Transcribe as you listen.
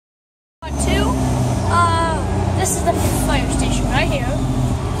This is the fire station right here.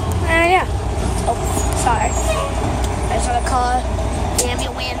 Yeah. Oh, sorry. There's another car. Damn,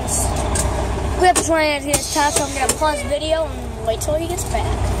 it wins. Grandpa's running out of his time, so I'm going to pause the video and wait till he gets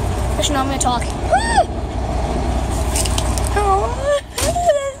back. Actually, no, I'm going to talk.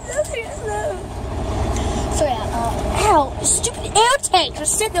 So yeah, ow, stupid air tank was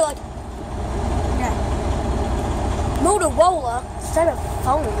sitting there like, yeah. Motorola instead of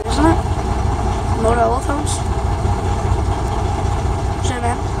phone, isn't it? Motorola phones? Zoom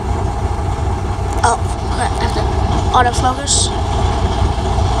in. Oh, autofocus.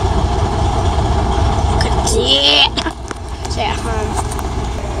 Good. So yeah,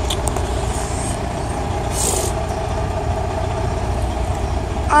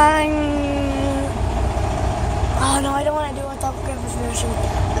 oh no, I don't want to do it without Grandpa's version.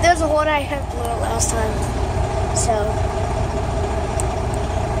 But there's a one I had blew it last time. So,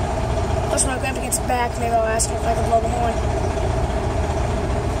 once my Grandpa gets back, maybe I'll ask him if I can blow the horn.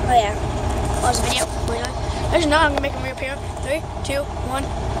 Oh yeah. Pause the video. There's not, I'm going to make him reappear. 3, 2, 1.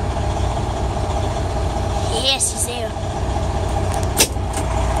 Yes, he's there.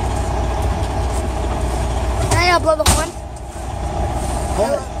 Can I blow the horn?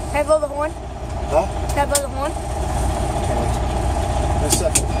 Can I blow the horn? Huh? Can I blow the horn? In a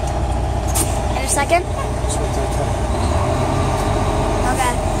second. In a second? Just wait till it comes.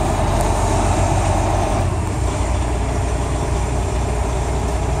 Okay.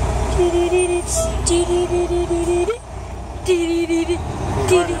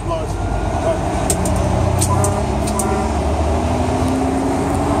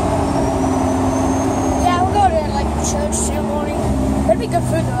 Yeah, we'll go to like church ceremony. That'd be good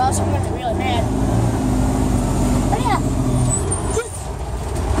food though, else I'm gonna be really mad. But yeah.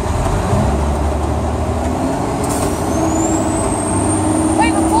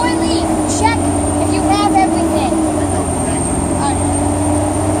 Wait, before we leave, check if you have everything.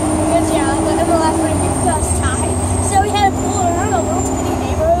 Because yeah, the last one we first time. So we had to pull around a little tiny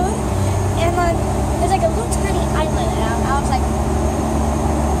neighborhood, and then there's like a little tiny island, and I was like, I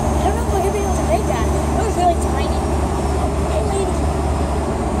don't know if we're gonna be able to make that. It was really tiny. Hey lady.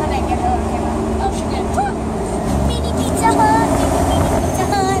 I didn't get her on camera. Oh, she did. Mini Pizza Hut, mini Pizza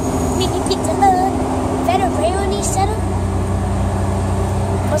Hut, mini Pizza Hut. Better Rayoni Center.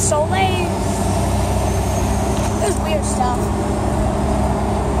 Was so late. It was weird stuff.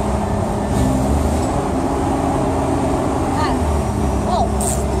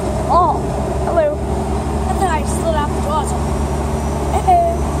 Oh, hello. I thought I slid out the door. I was like,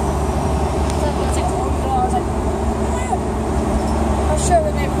 hey. So it was like a little door. I was like, hello. I was sure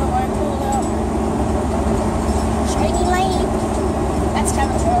the neighborhood when I pulled out. Shady Lane. That's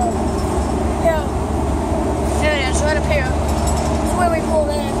kind of true. Yeah. There it is, right up here. That's where we pulled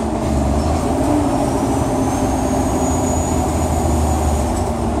in.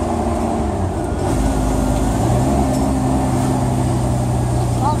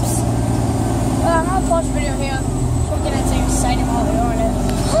 Pause the video here. So we're getting so excited while we're on it.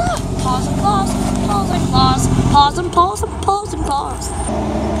 Pause and pause, pause and pause, pause and pause and pause and pause.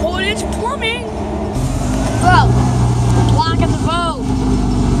 Portage plumbing. Bro, blocking the road.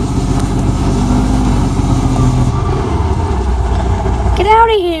 Get out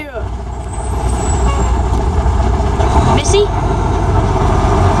of here. Missy?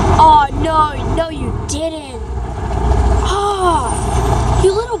 Oh no, you didn't. Oh,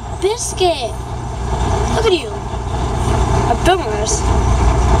 you little biscuit. Look at you. I'm filming this.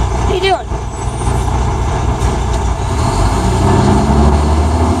 What are you doing?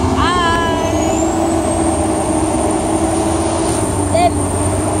 Hi. Then.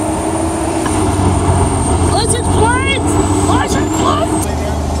 License plates! License plates!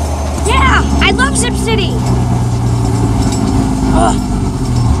 Yeah! I love Zip City!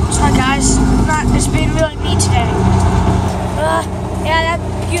 Sorry guys. It's been really mean today. Yeah, that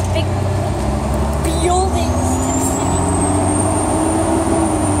cute big buildings.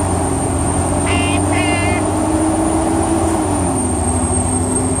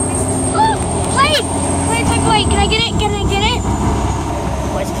 Oh, plane! Can I get it? Can I get it?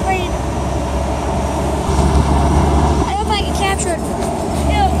 Where's the plane? I hope I can capture it.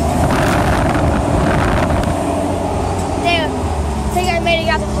 Yeah. There. I think I made it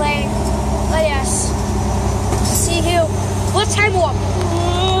out the plane. Oh yes. See you. What time warp?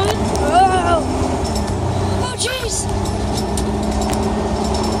 Oh jeez!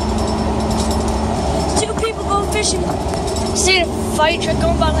 2 people going fishing. See a fight truck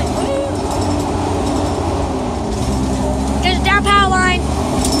going by like, woo! There's a down power line.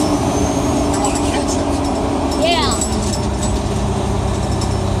 Yeah.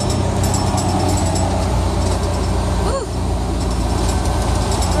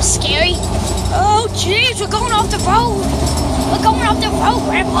 jeez, we're going off the road. We're going off the road,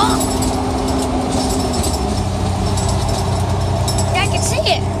 Grandpa. Yeah, I can see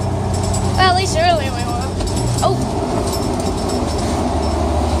it. Well, at least earlier we were. Oh.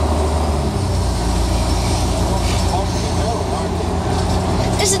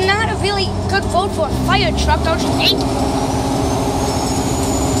 This is not a really good road for a fire truck, don't you think?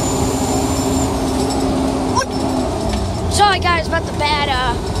 Sorry guys about the bad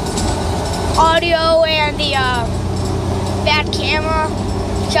audio and the bad camera,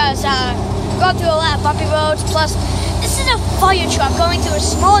 because going through a lot of bumpy roads, plus this is a fire truck going through a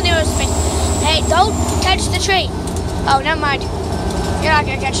small narrow space. Hey, don't catch the tree. Oh, never mind. You're not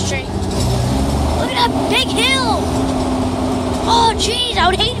gonna catch the tree. Look at that big hill. Oh, jeez, I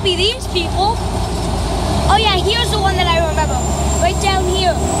would hate to be these people. Oh, yeah, here's the one that I remember. Right down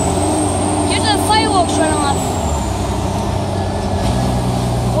here. Here's the fireworks running off.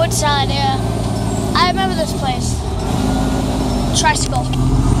 Woodside, yeah. I remember this place. Tricycle.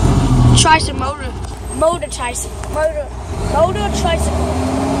 Tricycle. Motor tricycle. Motor tricycle.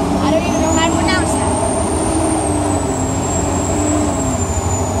 I don't even know how to pronounce that.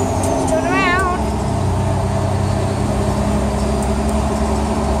 Turn around.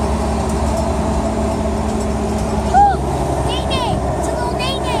 Oh, Nene. It's a little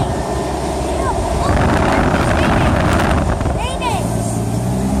Nene. Yeah. Oh, Nene's.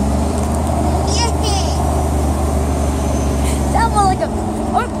 Sounds more like a...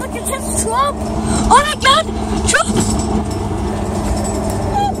 Oh, look, it says Trump. Oh, my God. Trump.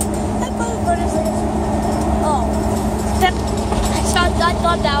 I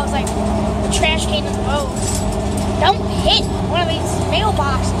thought that was like the trash can in the road. Don't hit one of these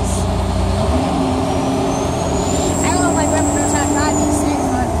mailboxes. I don't know if my grandpa knows how to drive these things,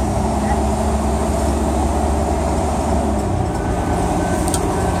 but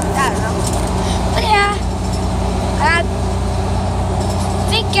I don't know. But yeah, I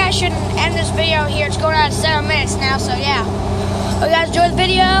think I should end this video here. It's going on 7 minutes now, so yeah. Hope you guys enjoyed the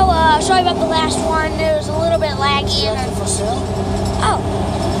video. Sorry about the last one. It was a little bit laggy. For sale?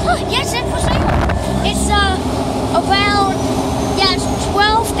 Oh, yes, it's for sale. It's around, yeah, it's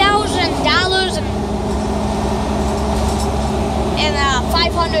 $12,000 and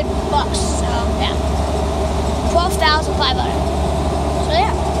 $500. So yeah, 12,500. So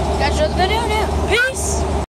yeah, you guys enjoyed the video now. Peace.